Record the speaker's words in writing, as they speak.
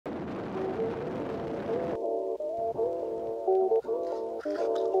Good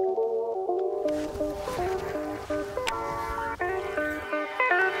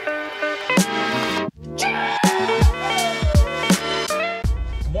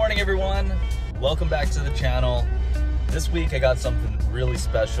morning, everyone. Welcome back to the channel. This week I got something really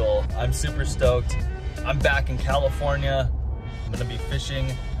special. I'm super stoked. I'm back in California. I'm gonna be fishing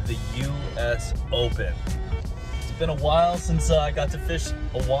the US Open. It's been a while since I got to fish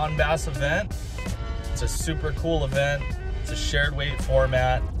a Wong bass event. It's a super cool event. It's a shared weight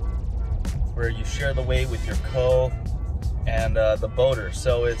format where you share the weight with your co and the boater.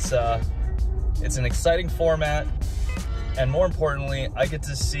 So it's an exciting format. And more importantly, I get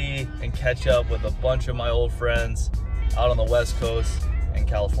to see and catch up with a bunch of my old friends out on the West Coast in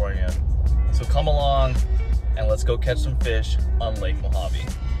California. So come along and let's go catch some fish on Lake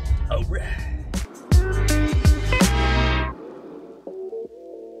Mohave. All right.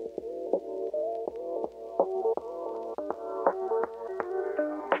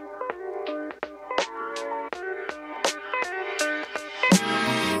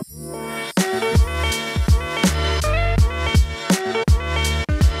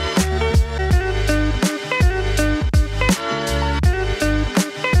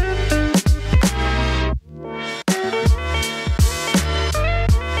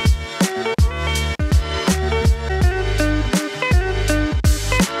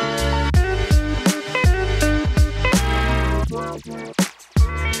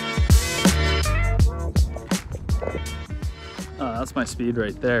 That's my speed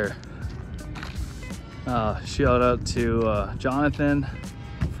right there. Shout out to Jonathan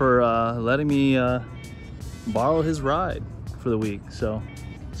for letting me borrow his ride for the week. So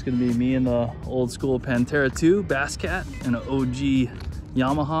it's gonna be me and the old school Pantera 2 Bass Cat and an OG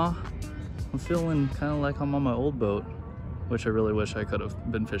Yamaha. I'm feeling kind of like I'm on my old boat, which I really wish I could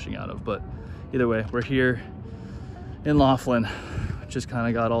have been fishing out of. But either way, we're here in Laughlin. Just kind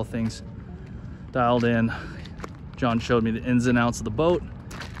of got all things dialed in. John showed me the ins and outs of the boat,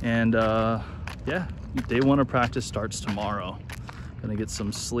 and yeah, day one of practice starts tomorrow. Gonna get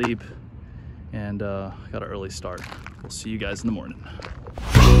some sleep and got an early start. We'll see you guys in the morning.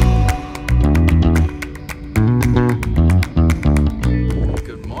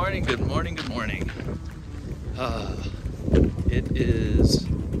 Good morning, good morning, good morning. It's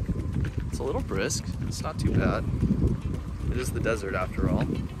a little brisk. It's not too bad. It is the desert after all,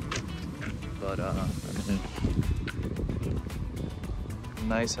 but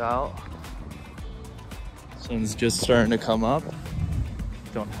nice out. Sun's just starting to come up.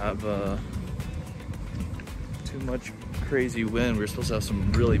 Don't have too much crazy wind. We're supposed to have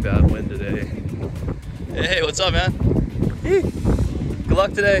some really bad wind today. Hey, what's up, man? Hey. Good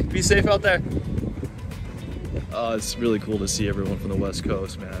luck today. Be safe out there. It's really cool to see everyone from the West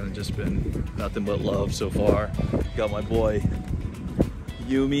Coast, man. It's just been nothing but love so far. Got my boy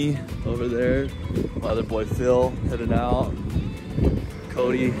Yumi over there. My other boy Phil heading out.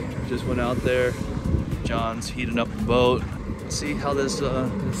 Cody just went out there. John's heating up the boat. Let's see how this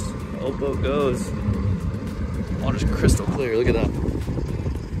old boat goes. Water's crystal clear. Look at that.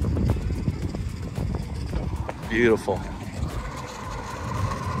 Beautiful.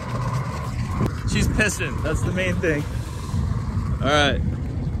 She's pissing. That's the main thing. All right.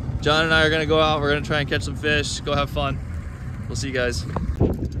 John and I are gonna go out. We're gonna try and catch some fish. Go have fun. We'll see you guys.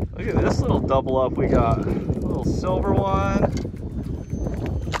 Look at this little double up we got. A little silver one.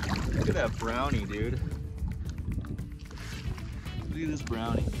 Look at that brownie, dude. Look at this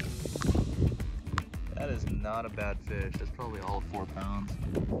brownie. That is not a bad fish. That's probably all of 4 pounds.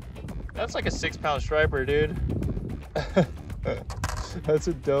 That's like a 6-pound striper, dude. That's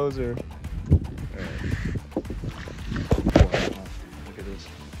a dozer. All right. Wow. Look at this.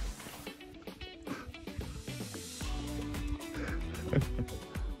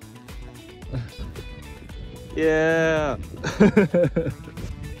 Yeah. Yeah.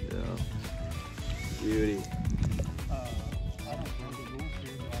 Beauty.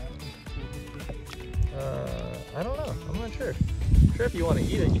 I don't know. I'm not sure. I'm sure if you want to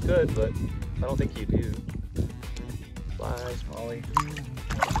eat it, you could, but I don't think you do. Bye, Molly.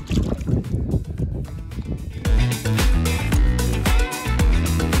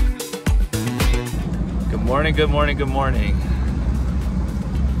 Good morning, good morning, good morning.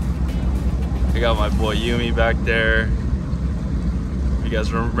 I got my boy Yumi back there. You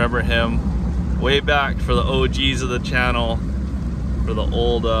guys remember him way back for the OGs of the channel, for the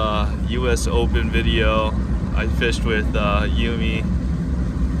old US Open video. I fished with Yumi,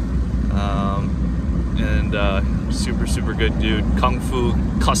 and super good dude. Kung Fu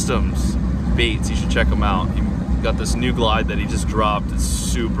Customs baits, you should check him out. He got this new glide that he just dropped. It's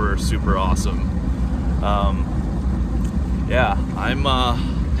super awesome. Yeah, I'm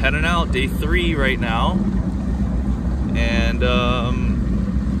heading out, day 3 right now, and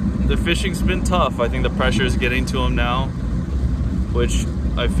the fishing's been tough. I think the pressure is getting to them now, which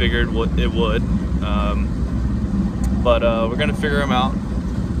I figured it would. But we're gonna figure them out.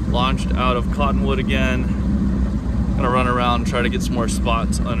 Launched out of Cottonwood again. Gonna run around, try to get some more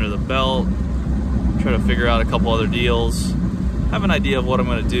spots under the belt, try to figure out a couple other deals. Have an idea of what I'm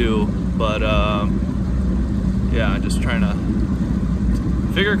gonna do, but yeah, just trying to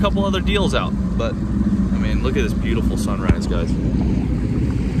figure a couple other deals out. But I mean, look at this beautiful sunrise, guys.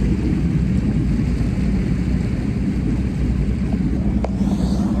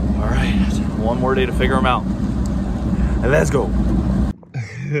 All right, one more day to figure them out. Let's go.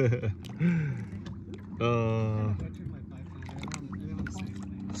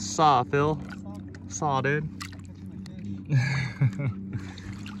 Saw, Phil. Saw, dude.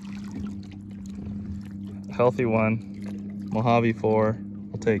 Healthy one. Mojave 4.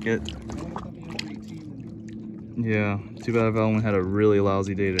 I'll take it. Yeah, too bad I've only had a really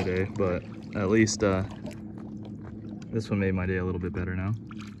lousy day today, but at least this one made my day a little bit better now.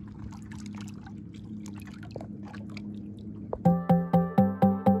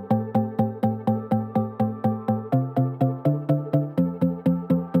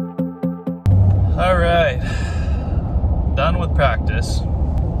 All right, done with practice.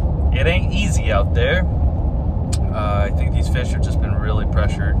 It ain't easy out there. I think these fish have just been really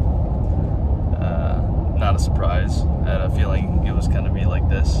pressured. Not a surprise. I had a feeling it was going to be like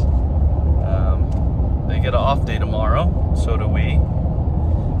this. They get an off day tomorrow, so do we.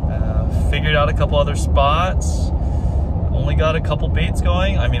 Figured out a couple other spots. Only got a couple baits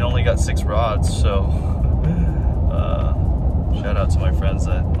going. I mean, only got 6 rods, so shout out to my friends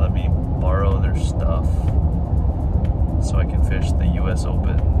that let me borrow their stuff so I can fish the US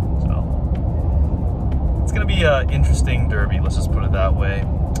Open. So it's gonna be an interesting derby, let's just put it that way.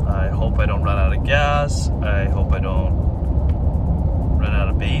 I hope I don't run out of gas. I hope I don't run out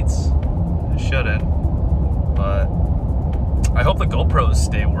of baits. I shouldn't, but I hope the GoPros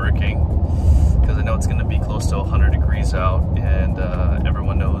stay working, because I know it's gonna be close to 100 degrees out, and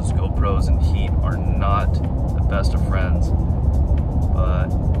everyone knows GoPros and heat are not the best of friends. But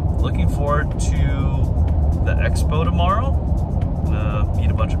looking forward to the expo tomorrow. Gonna meet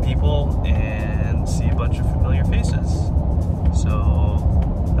a bunch of people and see a bunch of familiar faces. So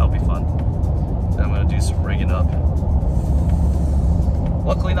that'll be fun. Then I'm gonna do some rigging up.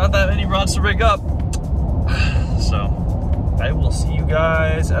 Luckily not that many rods to rig up. So I will see you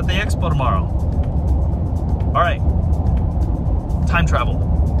guys at the expo tomorrow. All right, time travel,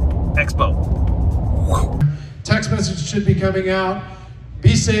 expo. Text message should be coming out.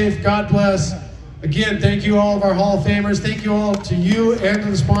 Be safe, God bless. Again, thank you all of our Hall of Famers. Thank you all to you and to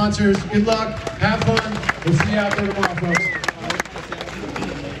the sponsors. Good luck, have fun. We'll see you out there tomorrow, folks.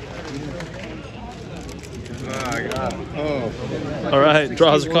 Oh. All right,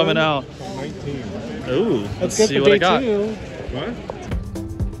 draws are coming out. 19. Ooh, let's see what I got. What?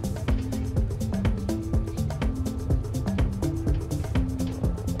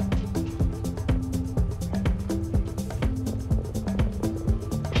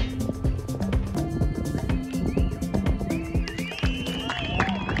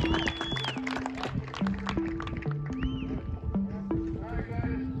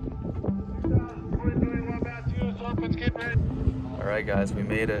 All right, guys, we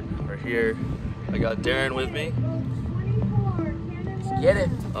made it. We're here. I got Darren with me. Let's get it.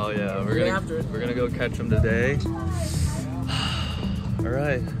 Oh yeah, we're gonna go catch him today. All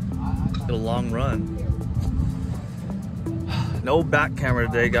right, got a long run. No back camera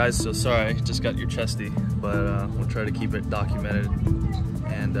today, guys, so sorry, just got your chesty, but we'll try to keep it documented.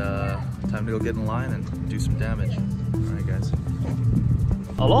 And time to go get in line and do some damage. All right, guys.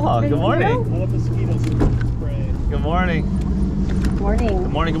 Aloha, good morning. Good morning. Morning. Good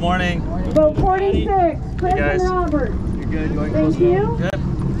morning, good morning. Boat 46, Chris guys. and Robert. You're good. Going Thank you. Good.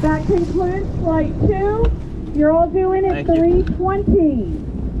 That concludes flight 2. You're all due in at Thank you.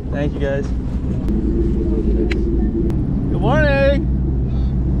 3:20. Thank you, guys. Good morning.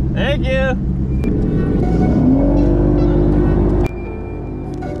 Thank you.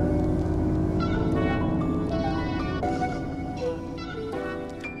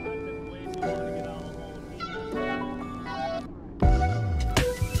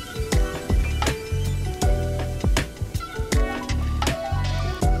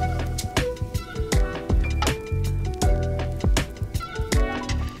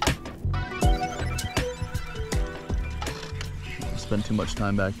 Spend too much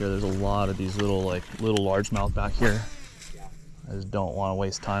time back here. There's a lot of these little largemouth back here. I just don't want to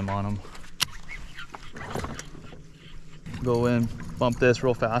waste time on them. go in, bump this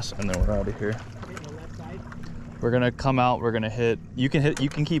real fast, and then we're out of here. We're gonna come out, we're gonna hit, you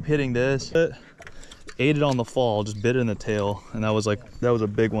can keep hitting this. Ate it on the fall, just bit it in the tail, and that was a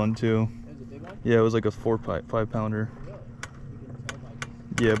big one too. Yeah, it was like a 5 pounder.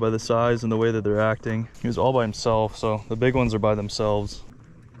 Yeah, by the size and the way that they're acting. He was all by himself, so the big ones are by themselves.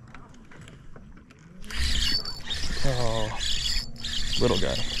 Oh, little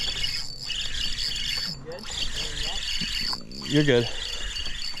guy. You're good.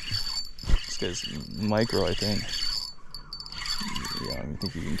 This guy's micro, I think. Yeah, I don't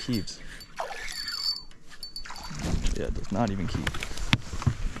think he even keeps. Yeah, it does not even keep.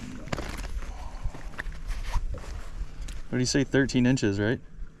 What do you say, 13 inches, right?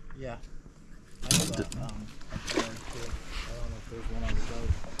 Yeah.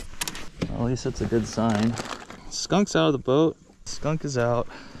 Well, at least it's a good sign. Skunk's out of the boat. Skunk is out.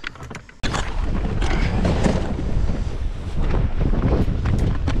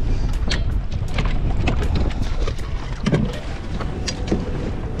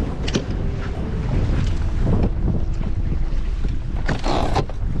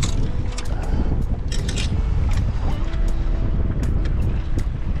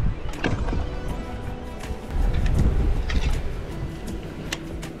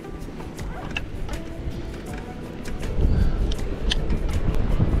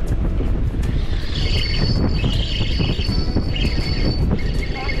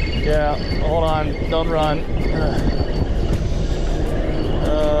 Yeah, hold on, don't run.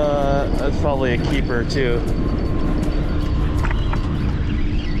 That's probably a keeper too.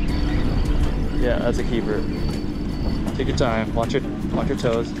 Yeah, that's a keeper. Take your time, watch your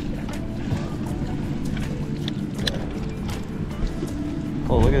toes.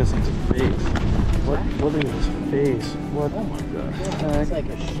 Oh, look at this thing's face. What is his face? What the heck? It's like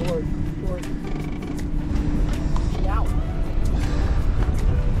a short. Yow.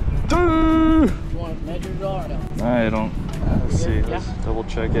 You want to measure it or no? I don't. Let's see. Let's double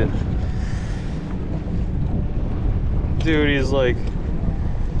check it. Dude, he's like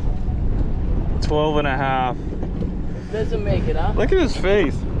 12 and a half. It doesn't make it up. Look at his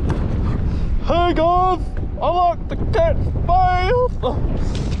face. Hey guys, unlock the catch file.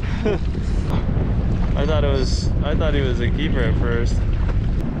 I thought he was a keeper at first.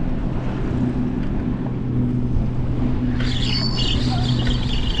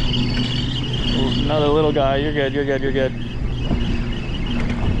 Another little guy. You're good. You're good. You're good.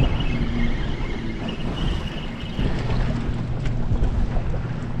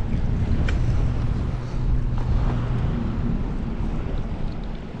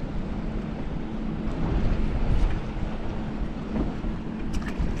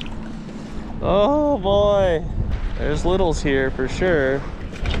 Oh boy, there's littles here for sure.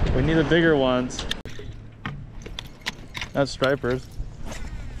 We need the bigger ones. That's stripers.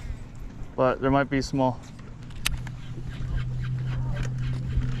 But there might be small.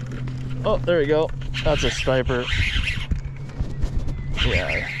 Oh, there we go. That's a striper.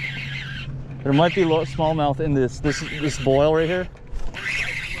 Yeah. There might be smallmouth in this boil right here.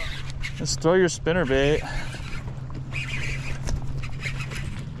 Just throw your spinner bait.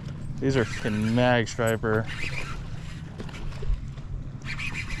 These are fucking mag striper.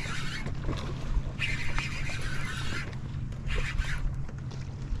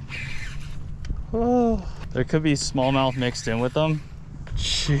 Oh, there could be smallmouth mixed in with them.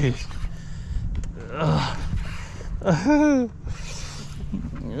 Jeez.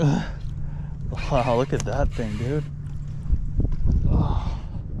 Wow, look at that thing, dude. Oh,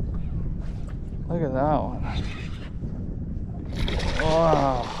 look at that one.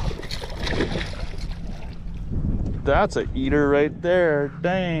 Wow. That's an eater right there.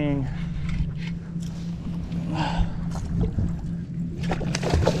 Dang.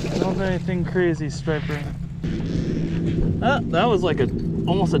 Don't do anything crazy, striper. That was like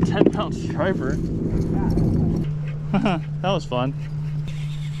almost a 10-pound striper. That was fun.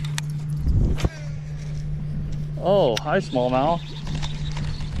 Oh, hi smallmouth.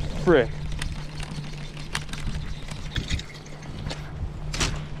 Frick.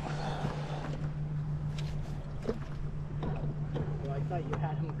 Well, I thought you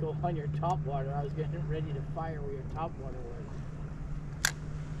had him go on your top water. I was getting ready to fire where your top water was.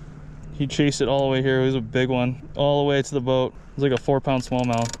 He chased it all the way here. It was a big one. All the way to the boat. It was like a 4-pound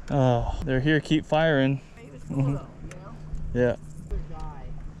smallmouth. Oh, they're here. Keep firing. Yeah.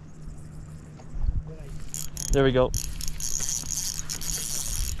 There we go.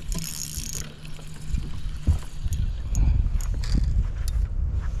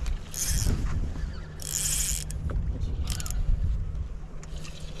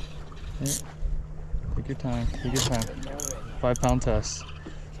 Take your time. Take your time. 5-pound test.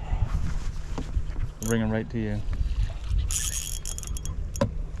 I'll bring him right to you.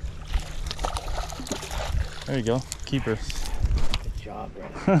 There you go. Keeper. Good job,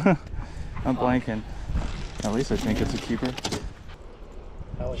 bro. I'm blanking. At least I think it's a keeper.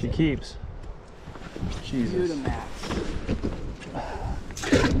 She keeps. Jesus. To max.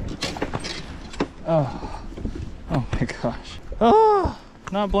 Oh. Oh my gosh. Oh,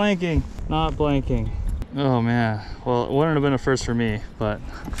 not blanking. Not blanking. Oh man. Well, it wouldn't have been a first for me, but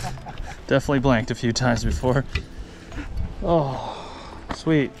definitely blanked a few times before. Oh,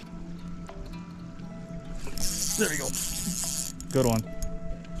 sweet. There we go. Good one.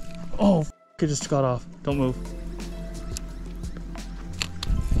 Oh, it just got off. Don't move.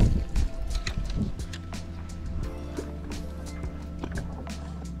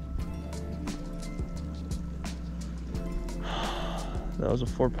 That was a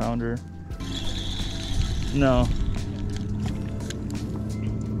 4-pounder. No.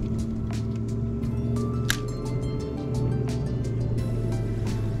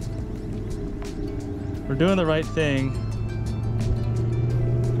 We're doing the right thing.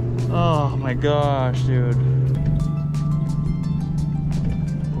 Oh my gosh, dude.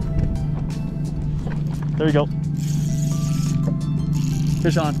 There we go.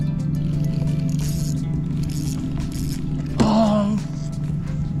 Fish on.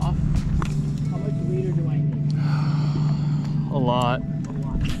 How much leader do I need? A lot.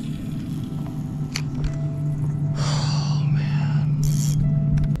 Oh man.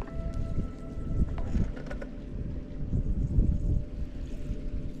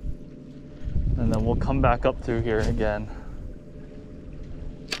 And then we'll come back up through here again.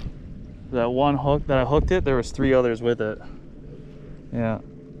 That one hook that I hooked it, there was 3 others with it. Yeah.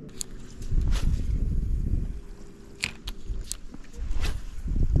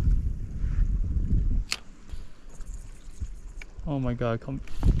 Oh my God, come.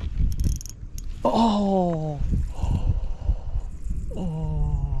 Oh!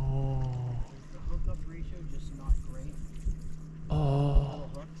 Oh! Hookup ratio just not great. Oh.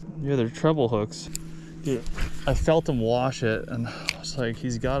 Yeah, they're treble hooks. Dude, I felt him wash it and I was like,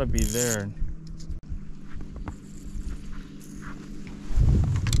 he's gotta be there.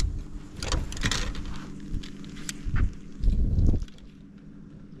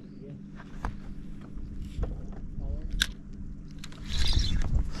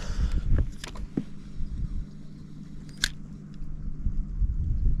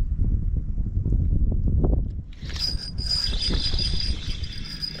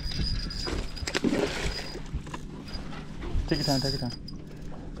 Take your time, take your time.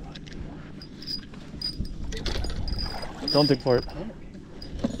 Don't dig for it.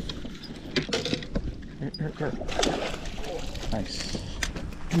 Here. Nice.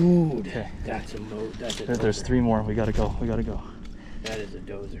 Dude, Okay. that's a moat. That's a There's 3 more. We gotta go. We gotta go. That is a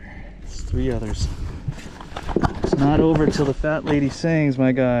dozer. There's 3 others. It's not over till the fat lady sings,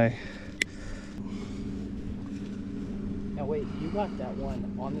 my guy. Now wait, you got that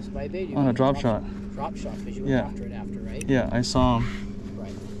one on the spy bait? On a drop shot. Drop shot, because you went Yeah. after it after, right? Yeah, I saw him.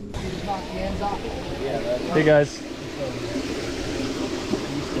 Right. You just knocked the ends off? Yeah, that's Hey guys.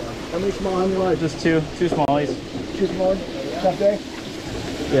 How many small on your life? Just 2 smallies. 2 small? Tough day?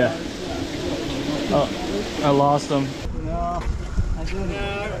 Yeah. Oh, I lost them. No, I didn't. I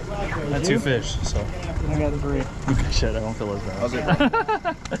had 2 fish, so. I got 3. Shit, I won't feel as bad. How's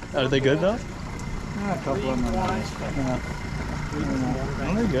it? Are they good though? A couple of them are nice. Yeah.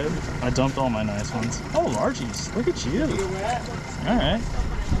 Oh, they're good. I dumped all my nice ones. Oh, largies. Look at you. Alright.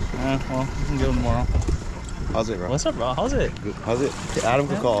 Well, we can get them tomorrow. How's it, bro? What's up, bro? How's it? Good. How's it? Adam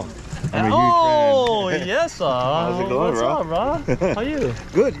could call. I'm a huge Oh, fan. yes, How's it going, What's bro? up, bro? How you?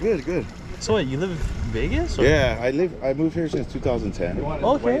 Good. So wait, you live in Vegas? Or? Yeah, I moved here since 2010.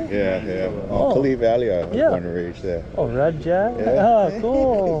 Okay. Yeah. Oh. Kali Valley, I was Yeah. born and raised there. Oh, Red Jack? Yeah. Oh,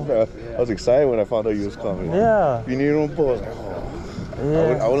 cool. Bro, I was excited when I found out you was coming. Yeah. You need your own boat. I was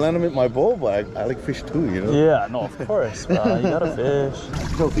like, oh. I would land them in my bowl, but I like fish too, you know? Yeah, no, of course, bro. You gotta fish.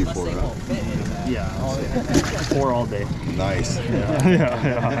 Healthy for it. Yeah. 4 all day. Nice.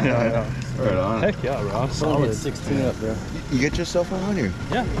 Yeah. Right on. Heck yeah, bro. Solid. 16 up, bro. You get yourself on here.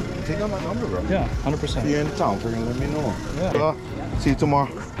 Yeah. Take out my number, bro. Yeah, 100%. If you're in town, freaking let me know. Yeah. See you tomorrow.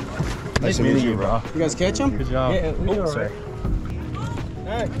 Nice meeting you, bro. You guys catch them? Good job. Yeah, we oh, all sorry.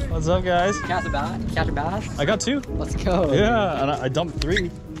 What's up, guys? Catch a bass? I got 2. Let's go. Yeah, and I dumped 3.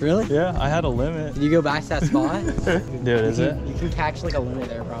 Really? Yeah, I had a limit. Did you go back to that spot? Dude, is it? You can catch like a limit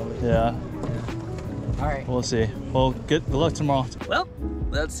there probably. Yeah. All right. We'll see. Well, good luck tomorrow. Well,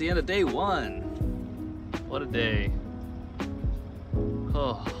 that's the end of day 1. What a day.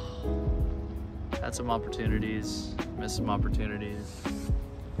 Oh. Had some opportunities, missed some opportunities.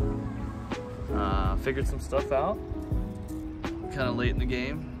 Figured some stuff out kind of late in the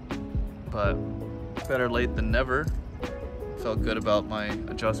game, but better late than never. Felt good about my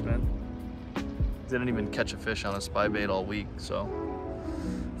adjustment. Didn't even catch a fish on a spy bait all week, so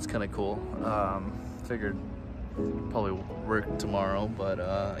it's kind of cool. Figured probably work tomorrow,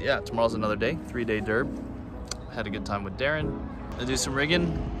 but yeah, tomorrow's another day, 3-day derb. Had a good time with Darren. I'll do some rigging,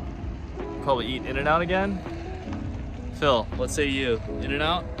 probably eat In-N-Out again. Phil, what say you?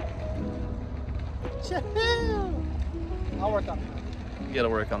 In-N-Out? I'll work on that. You gotta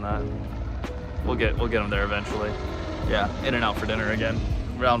work on that. We'll get them there eventually. Yeah, In-N-Out for dinner again.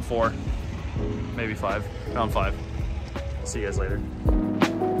 Round 4, maybe 5. Round 5. See you guys later.